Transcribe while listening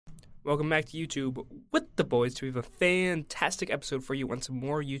Welcome back to YouTube with the boys. We have a fantastic episode for you on some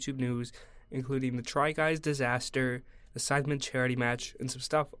more YouTube news, including the Try Guys disaster, the Sidemen charity match, and some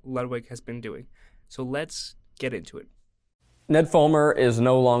stuff Ludwig has been doing. So let's get into it. Ned Fulmer is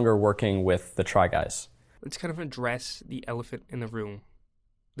no longer working with the Try Guys. Let's kind of address the elephant in the room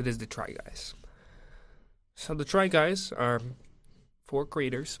that is the Try Guys. So the Try Guys are four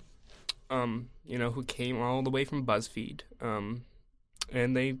creators, who came all the way from BuzzFeed,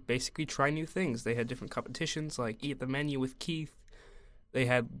 and they basically try new things. They had different competitions like Eat the Menu with Keith. They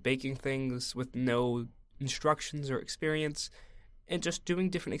had baking things with no instructions or experience, and just doing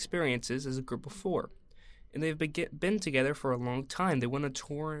different experiences as a group of four. And they've been together for a long time. They went on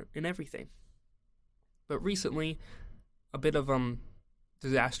tour and everything. But recently, a bit of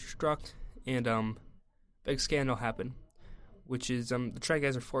disaster struck, and big scandal happened, which is the Try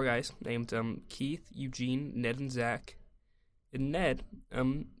Guys are four guys named Keith, Eugene, Ned, and Zach. And Ned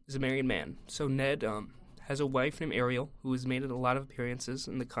is a married man. So Ned has a wife named Ariel who has made a lot of appearances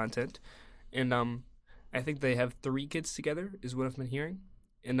in the content. And I think they have 3 kids together is what I've been hearing.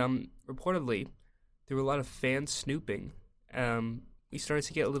 And reportedly, there were a lot of fans snooping. We started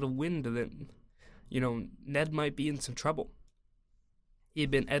to get a little wind that, Ned might be in some trouble. He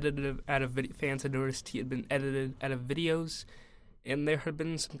had been edited out of fans had noticed he had been edited out of videos. And there had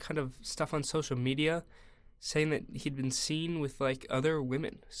been some kind of stuff on social media saying that he'd been seen with, other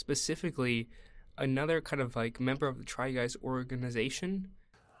women, specifically another kind of, member of the Try Guys organization.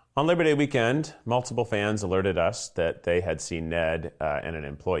 On Labor Day weekend, multiple fans alerted us that they had seen Ned and an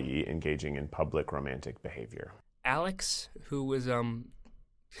employee engaging in public romantic behavior. Alex, who was one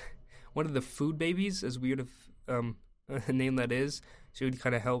of the food babies, as weird of a name that is, she would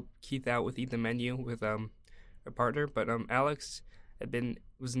kind of help Keith out with Eat the Menu with her partner, but Alex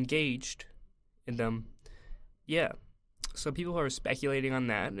was engaged, and yeah, so people are speculating on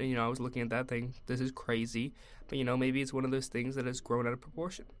that, and, I was looking at that thing, this is crazy, but, maybe it's one of those things that has grown out of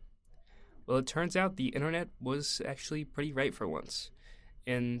proportion. Well, it turns out the internet was actually pretty right for once,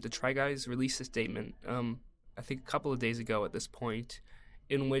 and the Try Guys released a statement, I think a couple of days ago at this point,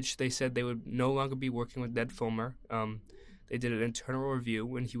 in which they said they would no longer be working with Ned Fulmer. They did an internal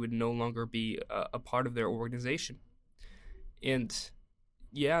review, and he would no longer be a part of their organization. And,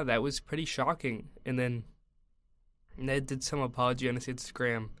 yeah, that was pretty shocking, and then Ned did some apology on his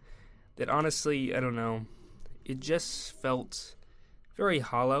Instagram that honestly, I don't know, it just felt very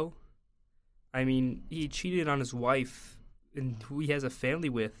hollow. I mean, he cheated on his wife and who he has a family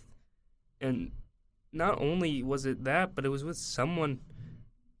with. And not only was it that, but it was with someone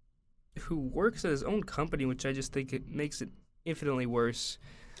who works at his own company, which I just think it makes it infinitely worse.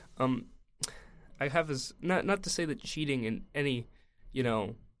 I have his, not to say that cheating in any,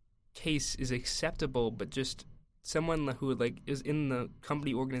 case is acceptable, but just someone who is in the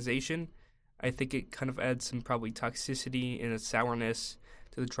company organization, I think it kind of adds some probably toxicity and a sourness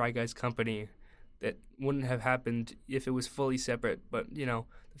to the Try Guys company that wouldn't have happened if it was fully separate. But, the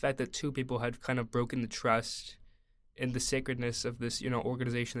fact that 2 people had kind of broken the trust and the sacredness of this,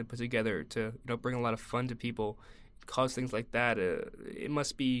 organization they put together to, bring a lot of fun to people, cause things like that, it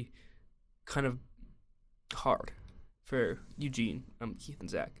must be kind of hard for Eugene, Keith, and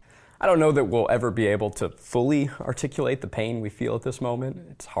Zach. I don't know that we'll ever be able to fully articulate the pain we feel at this moment.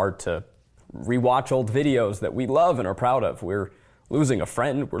 It's hard to rewatch old videos that we love and are proud of. We're losing a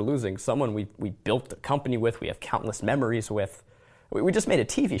friend. We're losing someone we built a company with. We have countless memories with. We just made a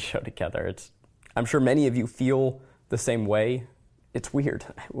TV show together. I'm sure many of you feel the same way. It's weird.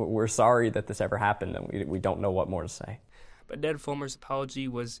 We're sorry that this ever happened, and we don't know what more to say. But Ned Fulmer's apology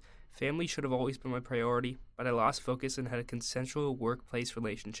was, family should have always been my priority, but I lost focus and had a consensual workplace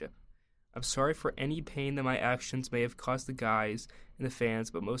relationship. I'm sorry for any pain that my actions may have caused the guys and the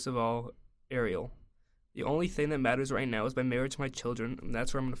fans, but most of all, Ariel. The only thing that matters right now is my marriage to my children, and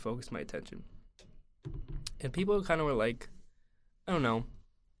that's where I'm going to focus my attention. And people kind of were like, I don't know,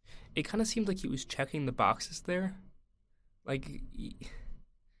 it kind of seemed like he was checking the boxes there. He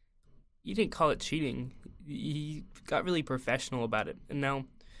didn't call it cheating. He got really professional about it. And now,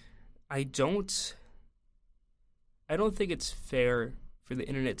 I don't think it's fair for the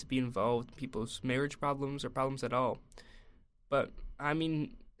internet to be involved in people's marriage problems or problems at all. But, I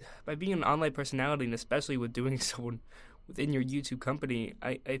mean, by being an online personality, and especially with doing so within your YouTube company,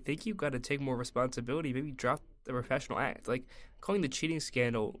 I think you've got to take more responsibility. Maybe drop the professional act. Calling the cheating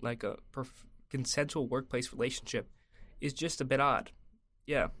scandal a consensual workplace relationship is just a bit odd.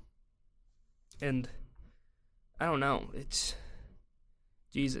 Yeah. And, I don't know,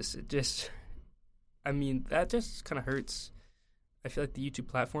 Jesus, that just kind of hurts. I feel like the YouTube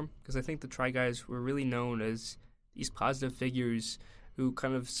platform, because I think the Try Guys were really known as these positive figures who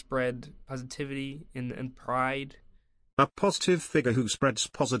kind of spread positivity and pride. A positive figure who spreads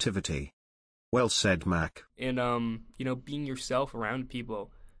positivity. Well said, Mac. And, being yourself around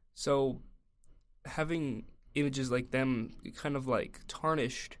people. So having images like them kind of like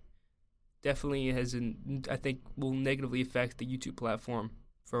tarnished definitely I think will negatively affect the YouTube platform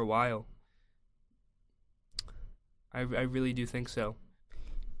for a while. I really do think so.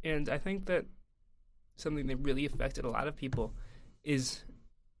 And I think that something that really affected a lot of people is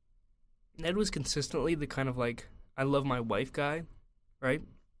Ned was consistently the kind of like, I love my wife guy, right?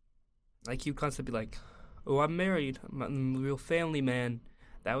 Like, he'd constantly be like, oh, I'm married, I'm a real family man.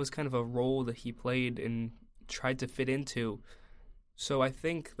 That was kind of a role that he played and tried to fit into. So I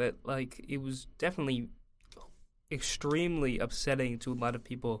think that, like, it was definitely extremely upsetting to a lot of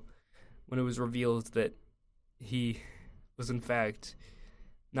people when it was revealed that he was, in fact,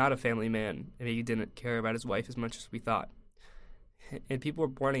 not a family man, and he didn't care about his wife as much as we thought. And people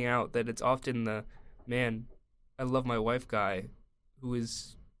were pointing out that it's often the, man, I love my wife guy who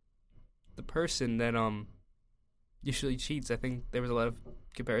is the person that usually cheats. I think there was a lot of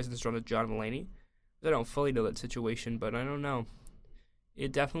comparisons drawn to John Mulaney. I don't fully know that situation, but I don't know.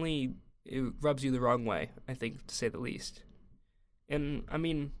 It rubs you the wrong way, I think, to say the least. And, I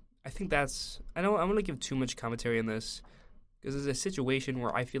mean, I think I'm going to give too much commentary on this, because it's a situation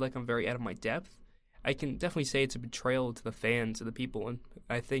where I feel like I'm very out of my depth. I can definitely say it's a betrayal to the fans and the people, and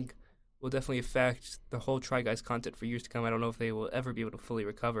I think will definitely affect the whole Try Guys content for years to come. I don't know if they will ever be able to fully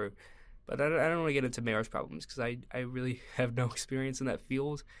recover, but I don't want to get into marriage problems, because I really have no experience in that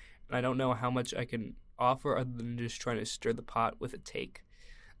field, and I don't know how much I can offer other than just trying to stir the pot with a take.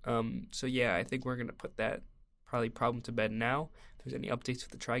 So yeah, I think we're going to put that probably problem to bed now. If there's any updates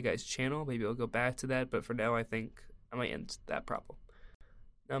with the Try Guys channel, maybe I'll go back to that, but for now I think I might end that problem.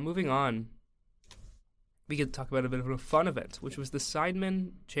 Now, moving on, we could talk about a bit of a fun event, which was the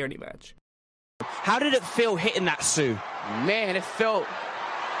Sidemen charity match. How did it feel hitting that Sue? Man, it felt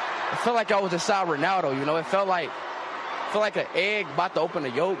like I was inside Ronaldo, you know? It felt like an egg about to open a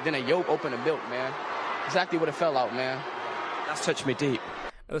yolk, then a yolk open a milk, man. Exactly what it felt like, man. That's touched me deep.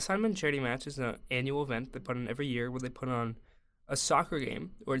 Now, the Sidemen charity match is an annual event they put on every year where they put on a soccer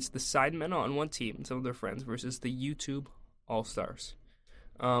game where it's the Sidemen on one team and some of their friends versus the YouTube All-Stars.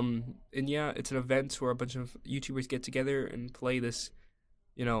 And yeah, it's an event where a bunch of YouTubers get together and play this,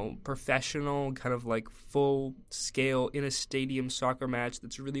 professional, kind of like full-scale, in a stadium soccer match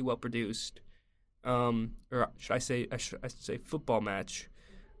that's really well-produced. Or should I say football match,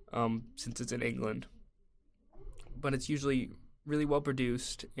 since it's in England. But it's usually really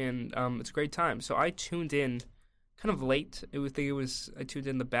well-produced, and it's a great time. So I tuned in kind of late. I tuned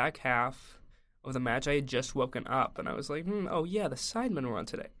in the back half of the match. I had just woken up, and I was like, oh yeah, the Sidemen were on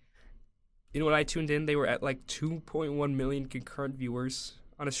today. You know, when I tuned in, they were at like 2.1 million concurrent viewers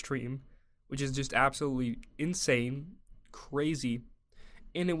on a stream, which is just absolutely insane, crazy.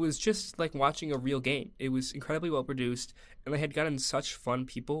 And it was just like watching a real game. It was incredibly well produced, and they had gotten such fun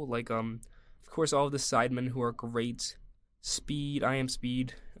people, like of course all of the Sidemen who are great. Speed, I Am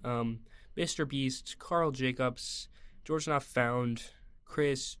Speed, Mr. Beast, Carl Jacobs, George Not Found,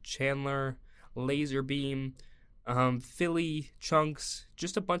 Chris, Chandler, Laserbeam, Philly, Chunks,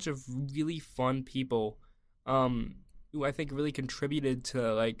 just a bunch of really fun people who I think really contributed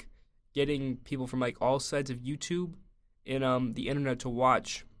to like getting people from like all sides of YouTube and the internet to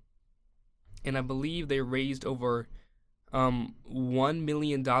watch. And I believe they raised over $1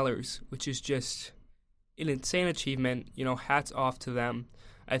 million, which is just an insane achievement. Hats off to them.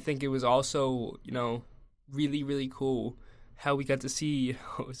 I think it was also, really, really cool how we got to see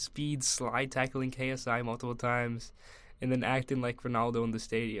Speed slide tackling KSI multiple times and then acting like Ronaldo in the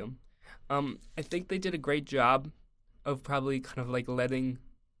stadium. I think they did a great job of probably kind of like letting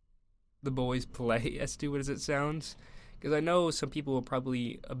the boys play, as stupid as it sounds. Because I know some people were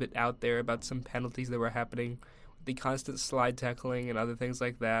probably a bit out there about some penalties that were happening, the constant slide tackling and other things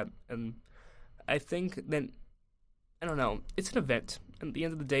like that. And I think that, I don't know, it's an event. At the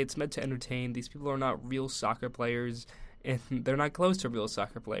end of the day, it's meant to entertain. These people are not real soccer players, and they're not close to real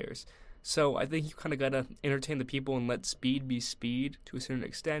soccer players. So I think you kind of got to entertain the people and let Speed be Speed to a certain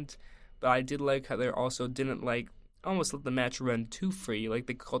extent. But I did like how they also didn't almost let the match run too free. Like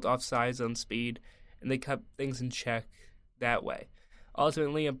they called offsides on Speed, and they kept things in check that way.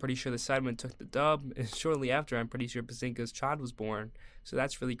 Ultimately, I'm pretty sure the Sidemen took the dub, and shortly after, I'm pretty sure Bazinka's child was born. So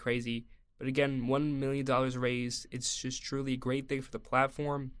that's really crazy. But again, $1 million raised. It's just truly a great thing for the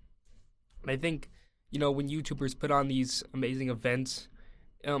platform. And I think, when YouTubers put on these amazing events,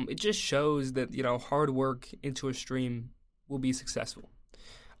 it just shows that, hard work into a stream will be successful.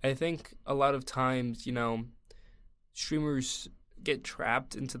 I think a lot of times, streamers get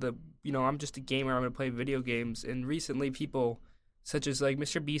trapped into the, I'm just a gamer, I'm going to play video games. And recently people such as like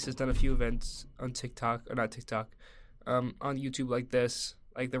Mr. Beast has done a few events on TikTok, or not TikTok, on YouTube like this,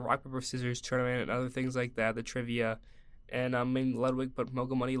 like the Rock, Paper, Scissors tournament and other things like that, the trivia. And Ludwig put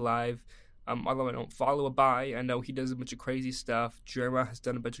Mocha Money live. Although I don't follow Abai, I know he does a bunch of crazy stuff. Jerma has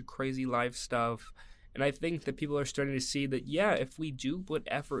done a bunch of crazy live stuff. And I think that people are starting to see that, yeah, if we do put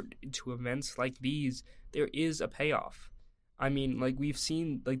effort into events like these, there is a payoff. I mean, like, we've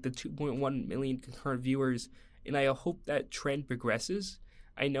seen, like, the 2.1 million concurrent viewers, and I hope that trend progresses.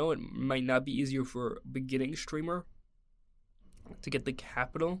 I know it might not be easier for a beginning streamer to get the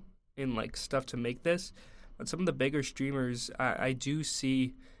capital and, like, stuff to make this, but some of the bigger streamers, I do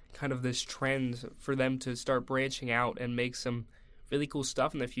see kind of this trend for them to start branching out and make some really cool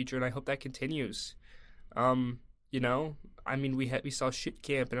stuff in the future, and I hope that continues. I mean, we saw Shit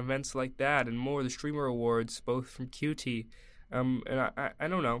Camp and events like that and more, the Streamer Awards, both from QT. And I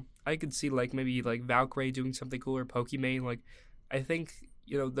don't know. I could see, like, maybe, like, Valkyrie doing something cool, or Pokimane. Like, I think,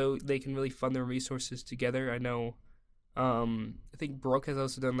 though they can really fund their resources together. I know, I think Brook has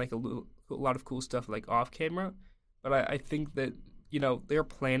also done, like, a lot of cool stuff, like, off-camera. But I think that, their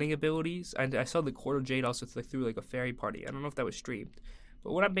planning abilities, and I saw the Quarter Jade also threw, like, a fairy party. I don't know if that was streamed.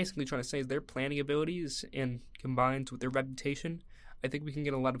 But what I'm basically trying to say is their planning abilities, and combined with their reputation, I think we can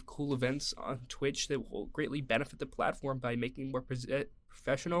get a lot of cool events on Twitch that will greatly benefit the platform by making it more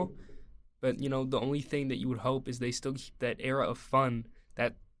professional. But, the only thing that you would hope is they still keep that era of fun,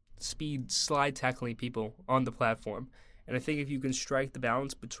 that speed slide tackling people on the platform. And I think if you can strike the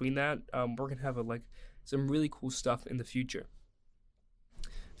balance between that, we're going to have some really cool stuff in the future.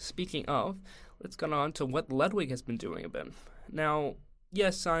 Speaking of, let's go on to what Ludwig has been doing a bit. Now,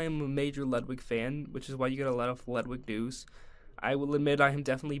 yes, I am a major Ludwig fan, which is why you get a lot of Ludwig news. I will admit I am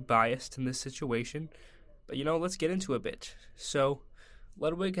definitely biased in this situation, but let's get into it a bit. So,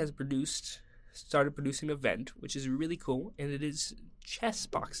 Ludwig has started producing an event, which is really cool, and it is chess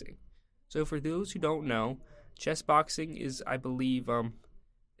boxing. So for those who don't know, chess boxing is, I believe,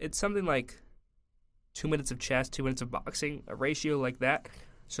 it's something like 2 minutes of chess, 2 minutes of boxing, a ratio like that.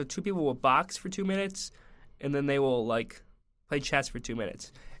 So 2 people will box for 2 minutes, and then they will, like, play chess for 2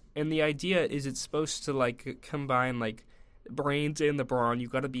 minutes. And the idea is it's supposed to, like, combine, like, the brains and the brawn.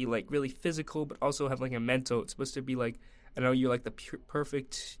 You've got to be, like, really physical, but also have, like, a mental. It's supposed to be, like, I know you're, like, the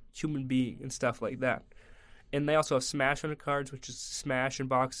perfect human being and stuff like that. And they also have Smash on the cards, which is Smash and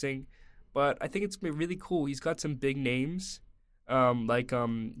boxing. But I think it's going to be really cool. He's got some big names.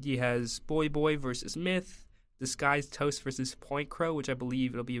 He has Boy versus Myth, Disguised Toast versus Point Crow, which I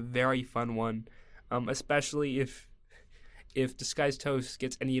believe it'll be a very fun one. Especially if Disguised Toast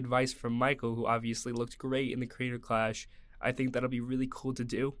gets any advice from Michael, who obviously looked great in the Creator Clash. I think that'll be really cool to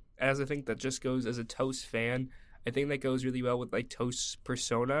do. As I think that just goes as a Toast fan. I think that goes really well with, like, Toast's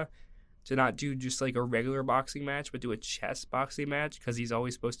persona, to not do just, like, a regular boxing match, but do a chess boxing match, because he's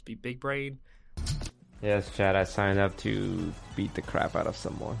always supposed to be big brain. Yes, Chad, I signed up to beat the crap out of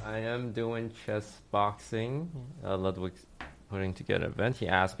someone. I am doing chess boxing. Ludwig's putting together an event. He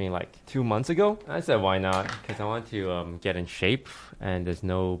asked me, like, 2 months ago. I said, why not? Because I want to get in shape, and there's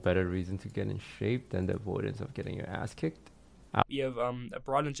no better reason to get in shape than the avoidance of getting your ass kicked. We have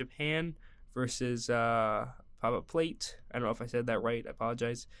Abroad in Japan versus Papa Plate. I don't know if I said that right. I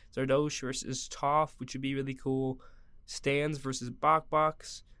apologize. Zardoz versus Toph, which would be really cool. Stans versus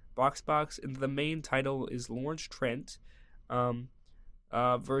Box. And the main title is Lawrence Trent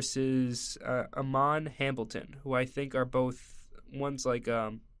versus Amon Hambleton, who I think are both, one's like,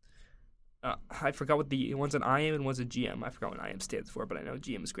 I forgot what one's an IM and one's a GM. I forgot what IM stands for, but I know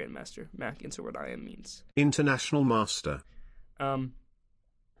GM is Grandmaster. Mac, answer what IM means. International Master.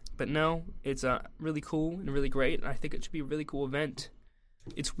 But no, it's really cool and really great, and I think it should be a really cool event.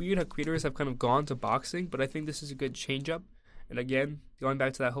 It's weird how creators have kind of gone to boxing, but I think this is a good change-up. And again, going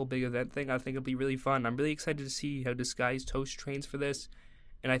back to that whole big event thing, I think it'll be really fun. I'm really excited to see how Disguised Toast trains for this,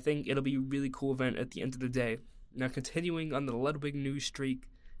 and I think it'll be a really cool event at the end of the day. Now, continuing on the Ludwig news streak,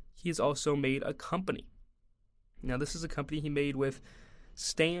 he has also made a company. Now, this is a company he made with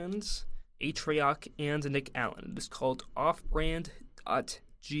Stans, Atrioc, and Nick Allen. It is called Offbrand.gg.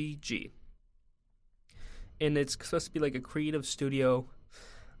 And it's supposed to be like a creative studio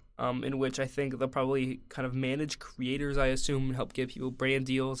in which I think they'll probably kind of manage creators, I assume, and help give people brand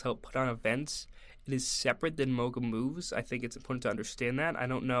deals, help put on events. It is separate than Mocha Moves. I think it's important to understand that. I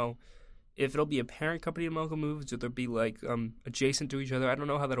don't know if it'll be a parent company to Mocha Moves or they'll be like adjacent to each other. I don't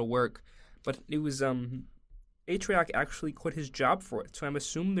know how that'll work. But it was Atrioc actually quit his job for it, so I'm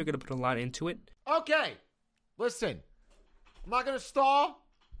assuming they're going to put a lot into it. Okay, listen. I'm not going to stall.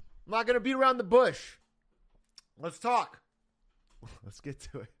 I'm not going to beat around the bush. Let's talk. let's get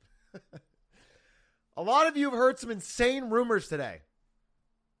to it. A lot of you have heard some insane rumors today.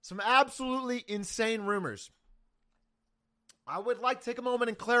 Some absolutely insane rumors. I would like to take a moment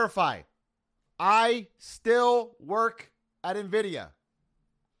and clarify. I still work at NVIDIA.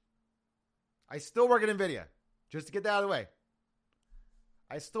 I still work at NVIDIA. Just to get that out of the way.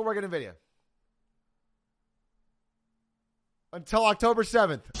 I still work at NVIDIA. Until October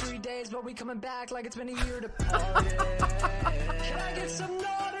 7th. 3 days, but we coming back like it's been a year to party. Can I get some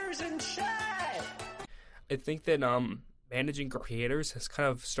orders in chat? I think that managing creators has kind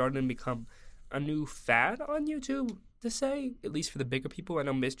of started to become a new fad on YouTube, to say, at least for the bigger people. I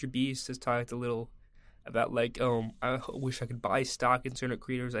know Mr. Beast has talked a little about, like, I wish I could buy stock in certain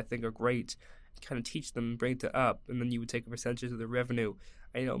creators I think are great, kind of teach them, bring it up, and then you would take a percentage of the revenue.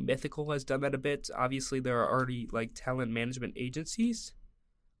 I know Mythical has done that a bit. Obviously, there are already, like, talent management agencies.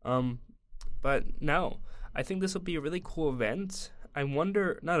 But no, I think this will be a really cool event. I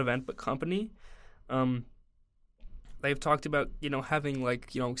wonder, not event, but company. They've talked about, having,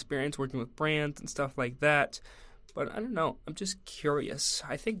 like, experience working with brands and stuff like that. But I don't know. I'm just curious.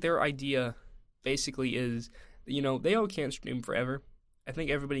 I think their idea basically is, they all can't stream forever. I think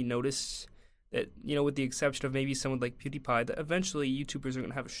everybody noticed that, with the exception of maybe someone like PewDiePie, that eventually YouTubers are going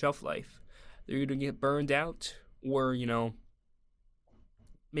to have a shelf life. They're either going to get burned out or,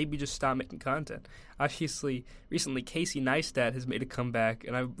 maybe just stop making content. Obviously, recently Casey Neistat has made a comeback,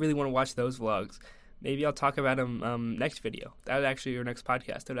 and I really want to watch those vlogs. Maybe I'll talk about him next video. That would actually, or next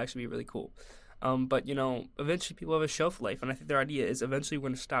podcast. That would actually be really cool. But, eventually people have a shelf life, and I think their idea is eventually we're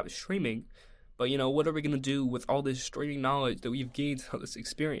going to stop streaming. But, what are we going to do with all this streaming knowledge that we've gained through this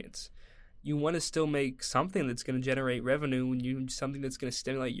experience? You want to still make something that's going to generate revenue and something that's going to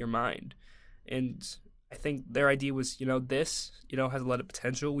stimulate your mind. And I think their idea was, this, has a lot of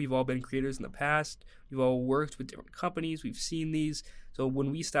potential. We've all been creators in the past. We've all worked with different companies. We've seen these. So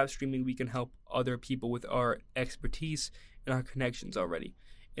when we stop streaming, we can help other people with our expertise and our connections already.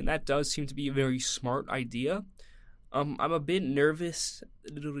 And that does seem to be a very smart idea. I'm a bit nervous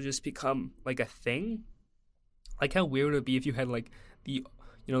that it'll just become like a thing. Like, how weird would it be if you had, like, the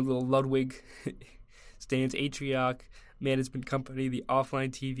little Ludwig Stands Atrioc management company, the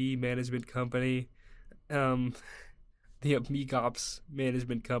Offline TV management company, the Amigops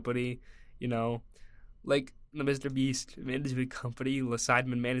management company, like the Mr. Beast management company, the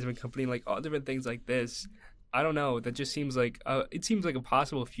Sidemen management company, like all different things like this. I don't know. That just seems like it seems like a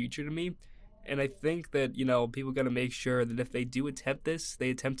possible future to me, and I think that people got to make sure that if they do attempt this, they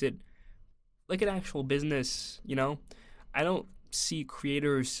attempt it like an actual business. I don't see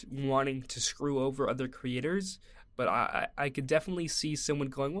creators wanting to screw over other creators, but I could definitely see someone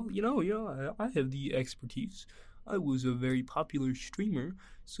going, well, I have the expertise. I was a very popular streamer,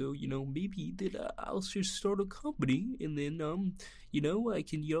 so maybe that I'll just start a company, and then I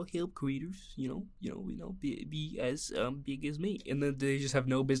can help creators, be as big as me, and then they just have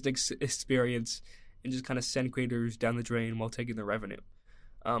no business experience and just kind of send creators down the drain while taking the revenue.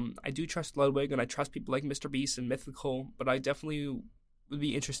 I do trust Ludwig, and I trust people like Mr. Beast and Mythical, but I definitely would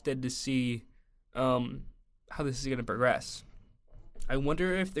be interested to see how this is going to progress. I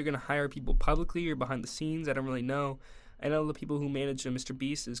wonder if they're going to hire people publicly or behind the scenes. I don't really know. I know the people who manage Mr.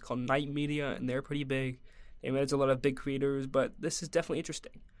 Beast is called Night Media, and they're pretty big. They manage a lot of big creators, but this is definitely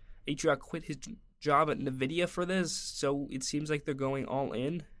interesting. Atrioc quit his job at NVIDIA for this, so it seems like they're going all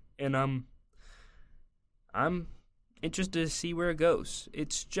in, and I'm interested to see where it goes.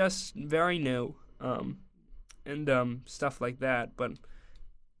 It's just very new, and stuff like that, but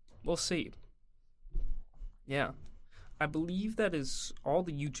we'll see. Yeah. I believe that is all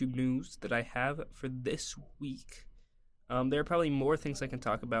the YouTube news that I have for this week. There are probably more things I can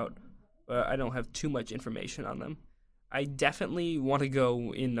talk about, but I don't have too much information on them. I definitely want to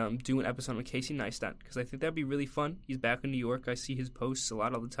go and do an episode with Casey Neistat, because I think that'd be really fun. He's back in New York. I see his posts a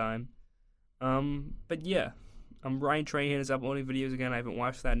lot all the time. But yeah, Ryan Trahan is uploading videos again. I haven't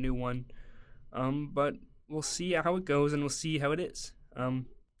watched that new one. But we'll see how it goes, and we'll see how it is.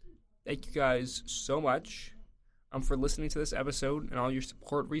 Thank you guys so much for listening to this episode and all your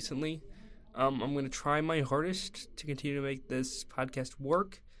support recently. I'm going to try my hardest to continue to make this podcast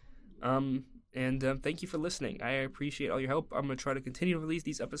work. And thank you for listening. I appreciate all your help. I'm going to try to continue to release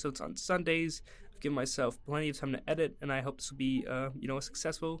these episodes on Sundays. I've given myself plenty of time to edit, and I hope this will be, a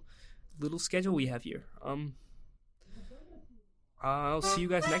successful little schedule we have here. I'll see you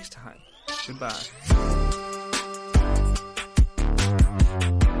guys next time. Goodbye.